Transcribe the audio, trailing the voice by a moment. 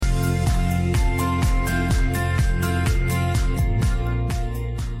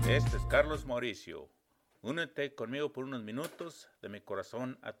Carlos Mauricio, únete conmigo por unos minutos, de mi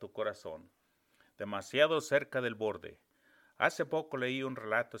corazón a tu corazón. Demasiado cerca del borde. Hace poco leí un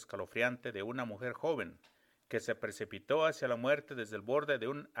relato escalofriante de una mujer joven que se precipitó hacia la muerte desde el borde de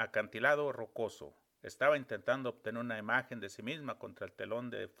un acantilado rocoso. Estaba intentando obtener una imagen de sí misma contra el telón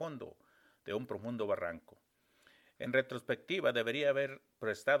de fondo de un profundo barranco. En retrospectiva, debería haber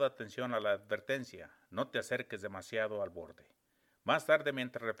prestado atención a la advertencia: no te acerques demasiado al borde. Más tarde,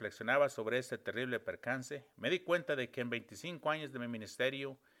 mientras reflexionaba sobre este terrible percance, me di cuenta de que en 25 años de mi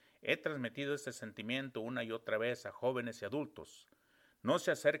ministerio he transmitido este sentimiento una y otra vez a jóvenes y adultos. No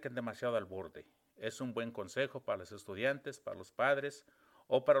se acerquen demasiado al borde. Es un buen consejo para los estudiantes, para los padres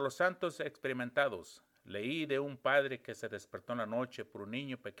o para los santos experimentados. Leí de un padre que se despertó en la noche por un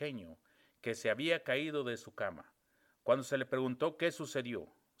niño pequeño que se había caído de su cama. Cuando se le preguntó qué sucedió,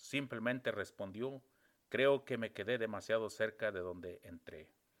 simplemente respondió: creo que me quedé demasiado cerca de donde entré.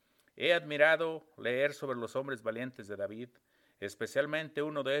 He admirado leer sobre los hombres valientes de David, especialmente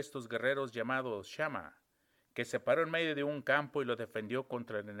uno de estos guerreros llamado Shama, que se paró en medio de un campo y lo defendió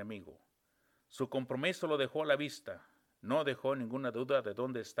contra el enemigo. Su compromiso lo dejó a la vista, no dejó ninguna duda de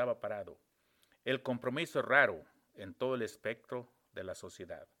dónde estaba parado. El compromiso es raro en todo el espectro de la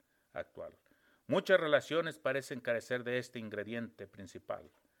sociedad actual. Muchas relaciones parecen carecer de este ingrediente principal.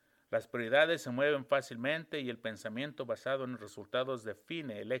 Las prioridades se mueven fácilmente y el pensamiento basado en resultados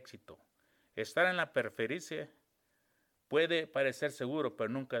define el éxito. Estar en la periferia puede parecer seguro, pero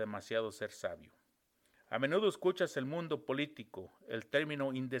nunca demasiado ser sabio. A menudo escuchas el mundo político, el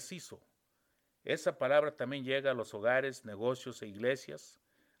término indeciso. Esa palabra también llega a los hogares, negocios e iglesias.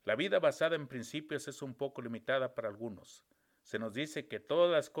 La vida basada en principios es un poco limitada para algunos. Se nos dice que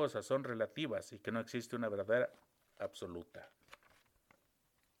todas las cosas son relativas y que no existe una verdad absoluta.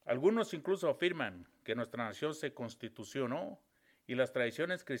 Algunos incluso afirman que nuestra nación se constitucionó y las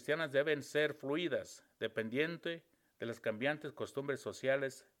tradiciones cristianas deben ser fluidas, dependiente de las cambiantes costumbres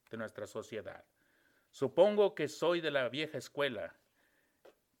sociales de nuestra sociedad. Supongo que soy de la vieja escuela,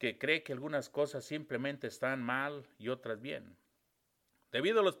 que cree que algunas cosas simplemente están mal y otras bien.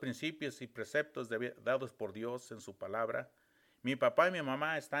 Debido a los principios y preceptos dados por Dios en su palabra, mi papá y mi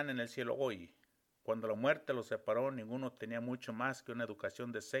mamá están en el cielo hoy. Cuando la muerte los separó, ninguno tenía mucho más que una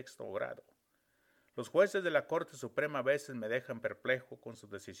educación de sexto grado. Los jueces de la Corte Suprema a veces me dejan perplejo con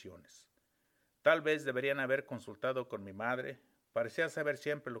sus decisiones. Tal vez deberían haber consultado con mi madre. Parecía saber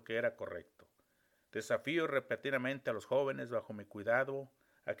siempre lo que era correcto. Desafío repetidamente a los jóvenes bajo mi cuidado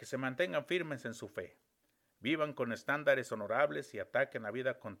a que se mantengan firmes en su fe. Vivan con estándares honorables y ataquen la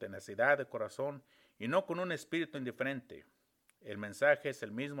vida con tenacidad de corazón y no con un espíritu indiferente. El mensaje es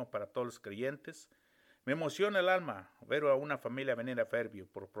el mismo para todos los creyentes. Me emociona el alma ver a una familia venir a Fairview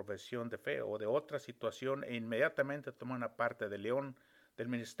por profesión de fe o de otra situación e inmediatamente tomar una parte del león del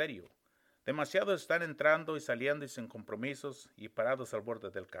ministerio. Demasiados están entrando y saliendo y sin compromisos y parados al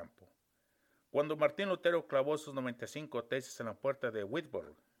borde del campo. Cuando Martín Lutero clavó sus 95 tesis en la puerta de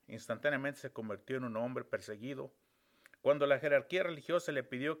Wittenberg, instantáneamente se convirtió en un hombre perseguido. Cuando la jerarquía religiosa le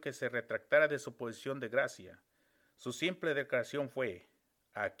pidió que se retractara de su posición de gracia, su simple declaración fue: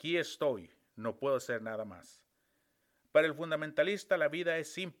 aquí estoy, no puedo hacer nada más. Para el fundamentalista la vida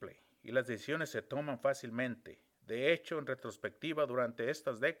es simple y las decisiones se toman fácilmente. De hecho, en retrospectiva, durante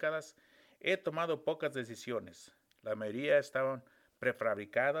estas décadas he tomado pocas decisiones. La mayoría estaban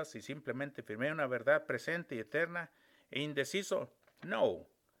prefabricadas y simplemente firmé una verdad presente y eterna e indeciso. No,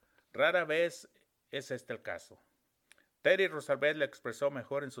 rara vez es este el caso. Teddy Roosevelt le expresó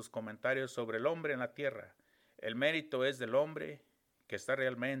mejor en sus comentarios sobre el hombre en la tierra. El mérito es del hombre que está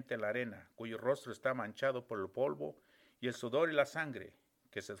realmente en la arena, cuyo rostro está manchado por el polvo y el sudor y la sangre,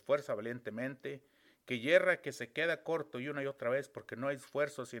 que se esfuerza valientemente, que yerra, que se queda corto y una y otra vez porque no hay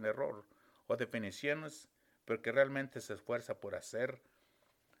esfuerzo sin error o definiciones, pero que realmente se esfuerza por hacer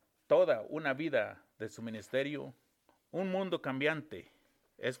toda una vida de su ministerio un mundo cambiante.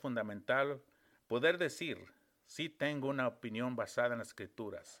 Es fundamental poder decir: sí tengo una opinión basada en las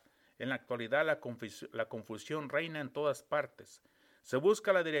Escrituras. En la actualidad la confusión reina en todas partes. Se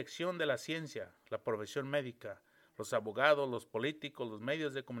busca la dirección de la ciencia, la profesión médica, los abogados, los políticos, los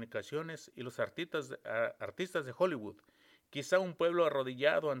medios de comunicaciones y los artistas de Hollywood. Quizá un pueblo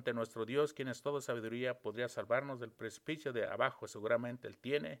arrodillado ante nuestro Dios, quien es toda sabiduría, podría salvarnos del precipicio de abajo. Seguramente Él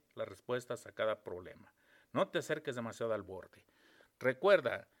tiene las respuestas a cada problema. No te acerques demasiado al borde.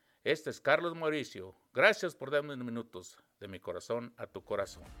 Recuerda, este es Carlos Mauricio. Gracias por darme unos minutos de mi corazón a tu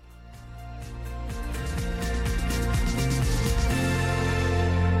corazón.